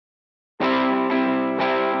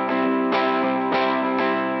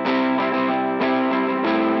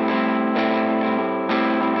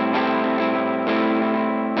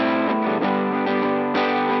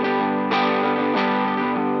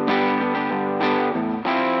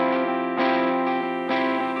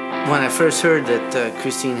When I first heard that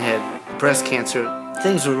Kristine had breast cancer,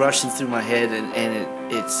 things were rushing through my head, and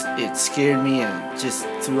it scared me, and just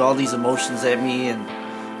threw all these emotions at me, and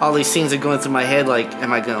all these things are going through my head, like,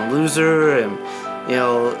 am I gonna lose her? And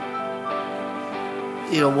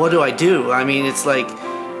what do I do? I mean, it's like,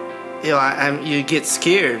 you get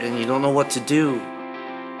scared and you don't know what to do.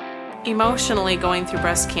 Emotionally, going through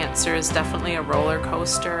breast cancer is definitely a roller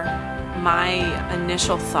coaster. My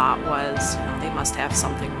initial thought was, they must have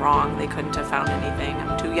something wrong. They couldn't have found anything.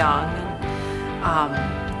 I'm too young.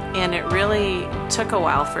 And it really took a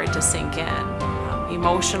while for it to sink in.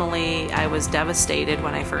 Emotionally, I was devastated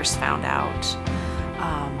when I first found out.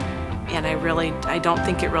 And I don't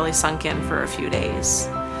think it really sunk in for a few days.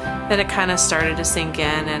 Then it kind of started to sink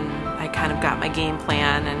in, and I kind of got my game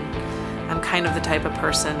plan, and I'm kind of the type of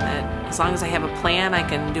person that as long as I have a plan, I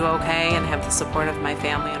can do okay and have the support of my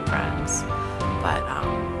family and friends.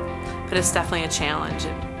 But it's definitely a challenge.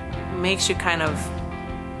 It makes you kind of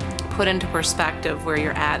put into perspective where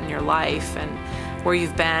you're at in your life and where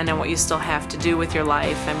you've been and what you still have to do with your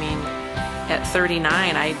life. I mean, at 39,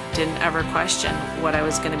 I didn't ever question what I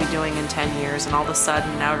was going to be doing in 10 years, and all of a sudden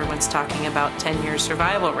now everyone's talking about 10-year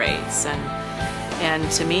survival rates.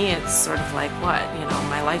 And to me, it's sort of like, what?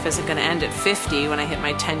 My life isn't going to end at 50 when I hit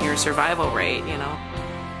my 10-year survival rate,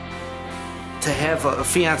 To have a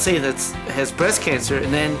fiance that has breast cancer,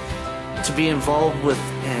 and then to be involved with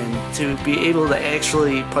and to be able to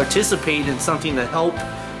actually participate in something to help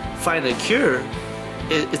find a cure,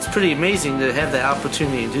 it's pretty amazing to have the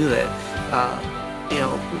opportunity to do that.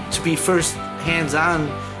 To be first hands-on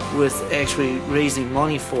with actually raising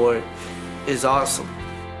money for it is awesome.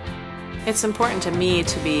 It's important to me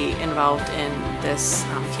to be involved in this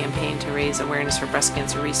campaign to raise awareness for breast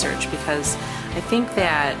cancer research, because I think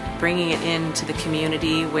that bringing it into the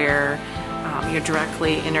community where you're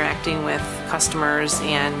directly interacting with customers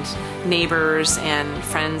and neighbors and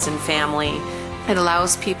friends and family, it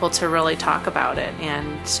allows people to really talk about it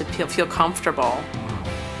and to feel comfortable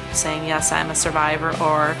saying, yes, I'm a survivor,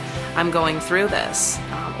 or I'm going through this,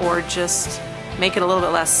 or just make it a little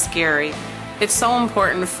bit less scary. It's so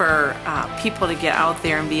important for people to get out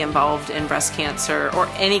there and be involved in breast cancer or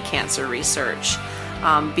any cancer research,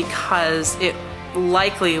 because it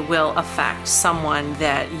likely will affect someone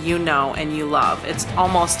that you know and you love. It's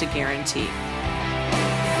almost a guarantee.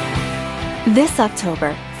 This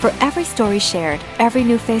October, for every story shared, every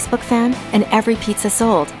new Facebook fan, and every pizza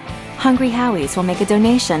sold, Hungry Howies will make a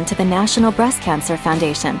donation to the National Breast Cancer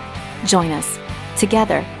Foundation. Join us.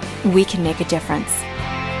 Together, we can make a difference.